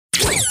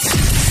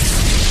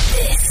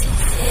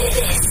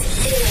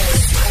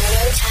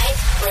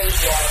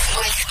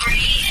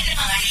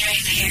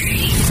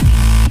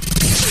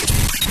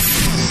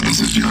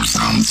is your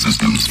sound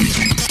system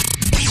speaking.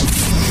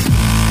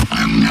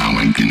 I am now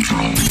in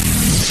control.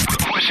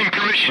 Requesting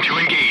permission to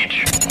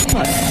engage.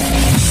 What?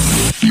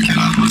 You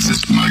cannot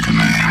resist my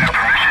command. I have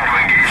permission to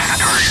engage the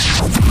target.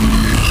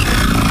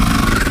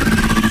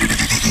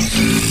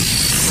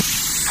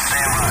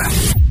 Stand by.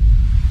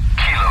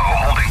 Kilo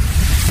holding.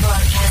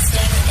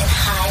 Broadcasting in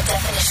high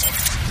definition.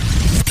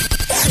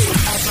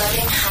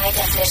 Uploading high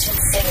definition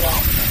signal.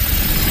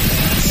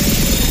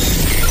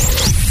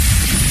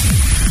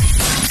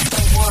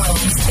 The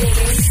world's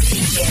biggest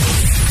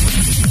DJs.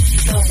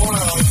 The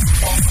world's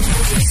best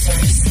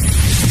producers.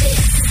 This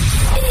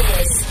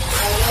is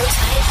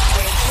Prototype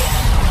Radio.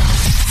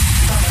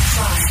 From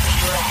across the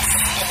U.S.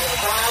 and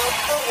around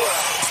the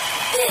world,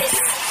 this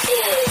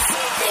is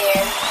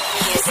their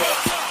music.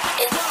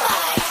 In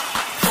 5,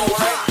 4,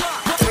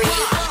 3,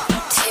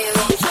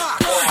 2,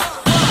 1.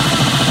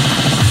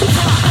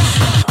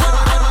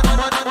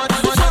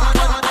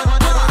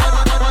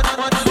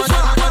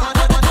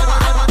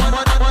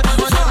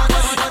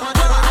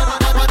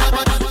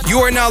 You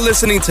are now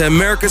listening to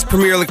America's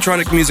premier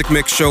electronic music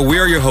mix show. We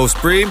are your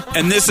host, Bree.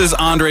 And this is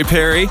Andre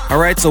Perry. All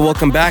right, so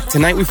welcome back.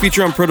 Tonight we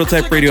feature on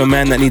Prototype Radio a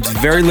man that needs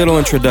very little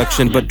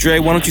introduction. But Dre,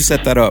 why don't you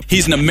set that up?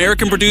 He's an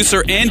American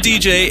producer and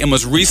DJ and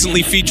was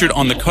recently featured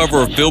on the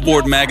cover of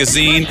Billboard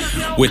magazine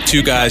with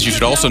two guys you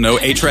should also know,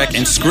 A-Track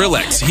and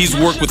Skrillex. He's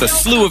worked with a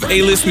slew of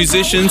A-list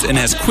musicians and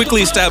has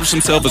quickly established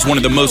himself as one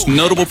of the most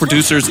notable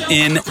producers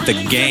in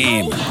the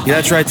game. Yeah,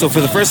 that's right. So for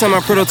the first time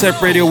on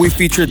Prototype Radio, we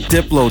featured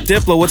Diplo.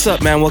 Diplo, what's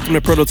up, man? Welcome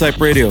to Prototype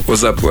Radio.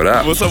 What's up? What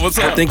up? What's up? What's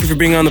up? Thank you for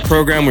being on the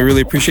program. We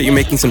really appreciate you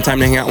making some time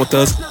to hang out with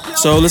us.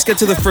 So let's get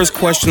to the first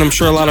question. I'm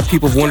sure a lot of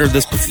people have wondered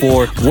this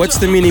before. What's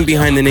the meaning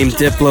behind the name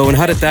Diplo, and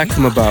how did that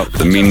come about?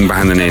 The meaning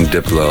behind the name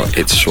Diplo,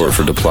 it's short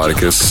for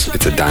Diplodocus.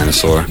 It's a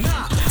dinosaur.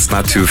 It's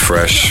not too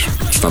fresh.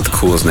 It's not the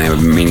coolest name. I've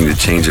been meaning to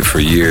change it for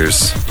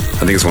years.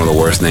 I think it's one of the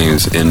worst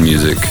names in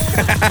music.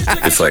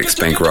 It's like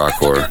Spank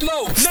Rock or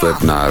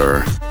Slipknot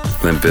or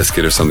Limp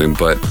Bizkit or something,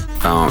 but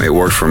it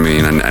worked for me,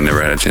 and I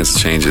never had a chance to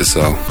change it,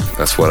 so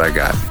that's what I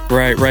got.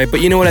 Right.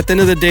 But you know what? At the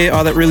end of the day,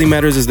 all that really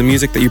matters is the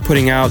music that you're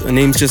putting out. A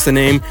name's just a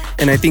name,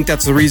 and I think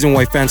that's the reason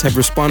why fans have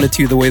responded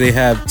to you the way they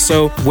have.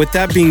 So with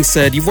that being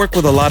said, you've worked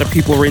with a lot of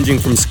people ranging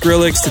from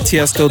Skrillex to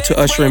Tiesto to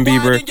Usher and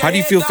Bieber. How do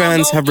you feel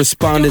fans have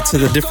responded to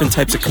the different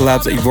types of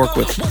collabs that you've worked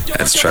with?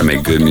 Let's try to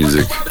make good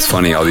music. It's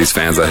funny, all these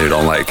fans out here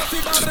don't like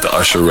the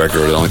Usher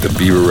record, they don't like the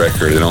Bieber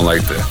record, they don't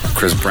like the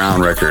Chris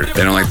Brown record,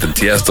 they don't like the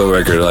Tiesto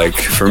record. Like,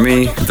 for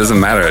me, it doesn't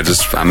matter.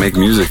 I make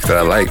music that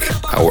I like.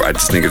 I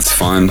just think it's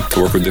fun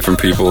to work with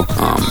different people.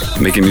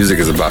 Making music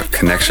is about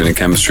connection and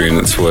chemistry, and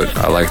that's what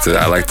I like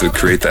to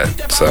create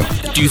that. So,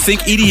 do you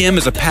think EDM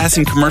is a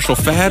passing commercial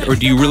fad, or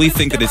do you really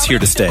think that it's here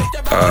to stay?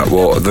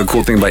 Well, the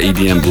cool thing about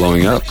EDM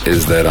blowing up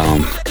is that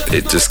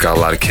it just got a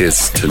lot of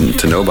kids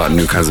to know about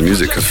new kinds of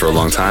music, because for a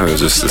long time it was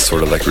just this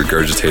sort of like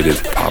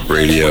regurgitated pop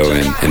radio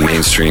and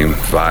mainstream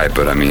vibe.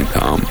 But I mean,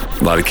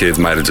 a lot of kids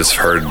might have just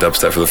heard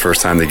dubstep for the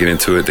first time. They get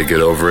into it, they get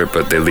over it,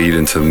 but they lead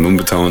into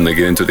Moombahton, they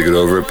get into it, they get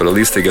over it, but at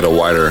least they get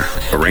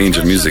a range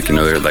of music. You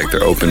know,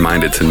 they're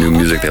open-minded to new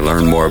music. They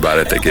learn more about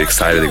it. They get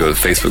excited. They go to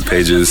Facebook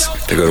pages.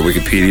 They go to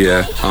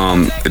Wikipedia.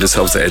 It just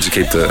helps to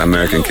educate the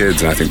American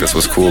kids, and I think that's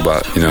what's cool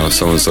about,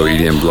 so-and-so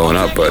EDM blowing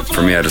up. But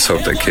for me, I just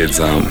hope that kids,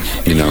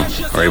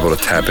 are able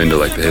to tap into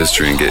like the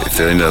history and if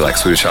they're into like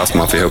Swedish House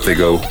Mafia, I hope they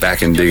go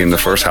back and dig in the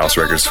first house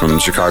records from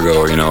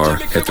Chicago, or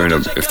if they're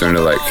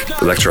into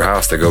like electro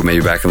house, they go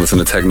maybe back and listen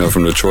to techno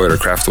from Detroit or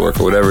Kraftwerk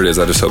or whatever it is.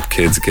 I just hope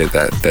kids get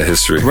that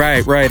history.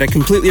 Right. I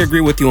completely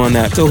agree with you on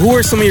that. So who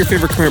are some of your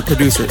favorite current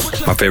producers?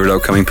 My favorite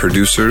upcoming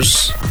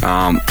producers?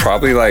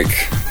 Probably like,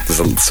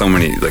 there's so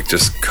many like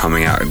just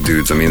coming out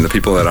dudes. I mean, the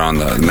people that are on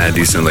the Mad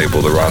Decent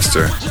label, the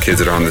roster, kids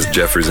that are on this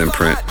Jeffries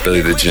imprint,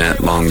 Billy the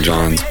Gent, Long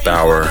Johns,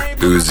 Bauer,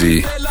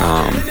 Uzi,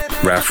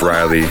 Raph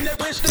Riley,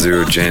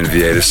 Zero Jan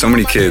VA. There's so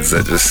many kids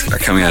that just are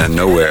coming out of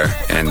nowhere,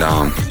 and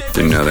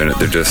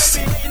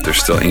they're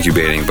still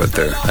incubating, but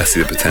I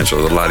see the potential.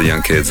 There's a lot of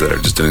young kids that are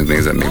just doing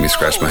things that make me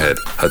scratch my head.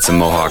 Hudson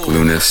Mohawk,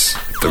 Lunas.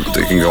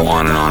 They can go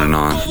on and on and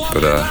on,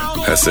 but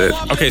that's it.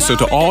 Okay, so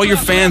to all your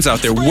fans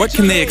out there, what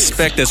can they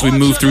expect as we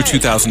move through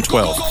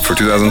 2012? For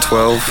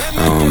 2012,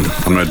 I'm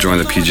going to join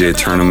the PGA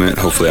tournament.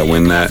 Hopefully I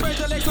win that.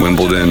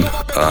 Wimbledon,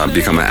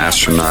 become an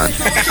astronaut,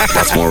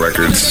 lots more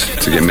records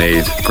to get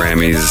made,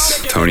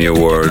 Grammys, Tony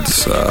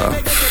Awards,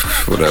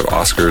 whatever,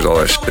 Oscars, all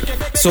that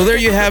shit. So there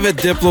you have it,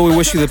 Diplo. We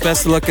wish you the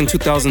best of luck in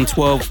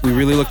 2012. We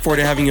really look forward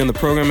to having you on the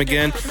program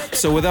again.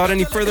 So without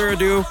any further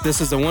ado, this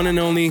is the one and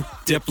only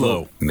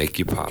Diplo. Make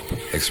you pop,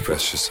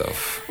 express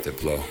yourself,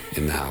 Diplo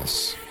in the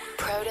house.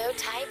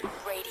 Prototype